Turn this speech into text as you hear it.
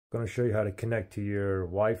Going to show you how to connect to your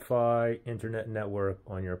Wi-Fi internet network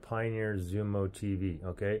on your Pioneer Xumo TV.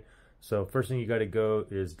 Okay, so first thing you got to go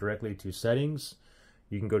is directly to settings.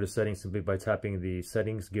 You can go to settings simply by tapping the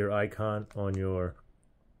settings gear icon on your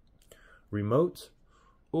remote,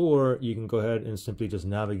 or you can go ahead and simply just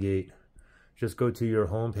navigate. Just go to your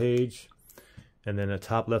home page, and then at the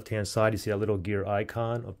top left hand side you see that little gear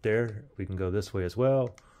icon up there. We can go this way as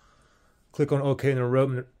well. Click on OK in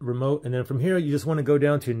the remote, and then from here you just want to go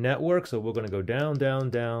down to network. So we're going to go down, down,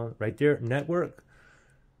 down, right there, network.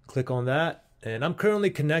 Click on that, and I'm currently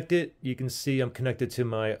connected. You can see I'm connected to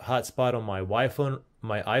my hotspot on my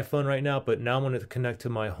iPhone right now, but now I'm going to connect to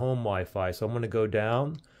my home Wi-Fi. So I'm going to go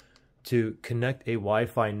down to connect a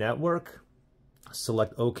Wi-Fi network,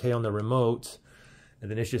 select OK on the remote, and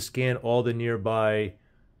then it should scan all the nearby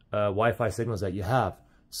Wi-Fi signals that you have.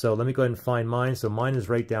 So let me go ahead and find mine. So mine is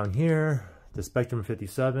right down here, the Spectrum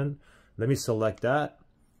 57. Let me select that.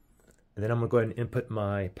 And then I'm gonna go ahead and input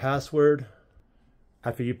my password.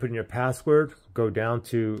 After you put in your password, go down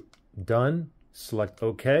to done, select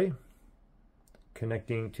OK.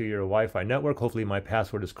 Connecting to your Wi-Fi network. Hopefully my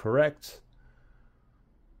password is correct.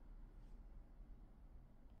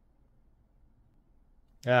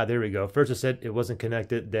 There we go. First it said it wasn't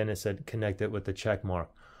connected, then it said connected with the check mark.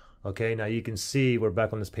 Okay, now you can see we're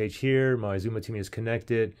back on this page here. My Xumo TV is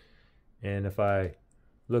connected. And if I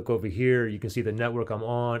look over here, you can see the network I'm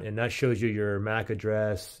on, and that shows you your MAC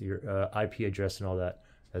address, your IP address, and all that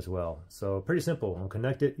as well. So pretty simple. I'm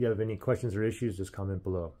connected. If you have any questions or issues, just comment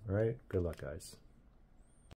below. All right, good luck, guys.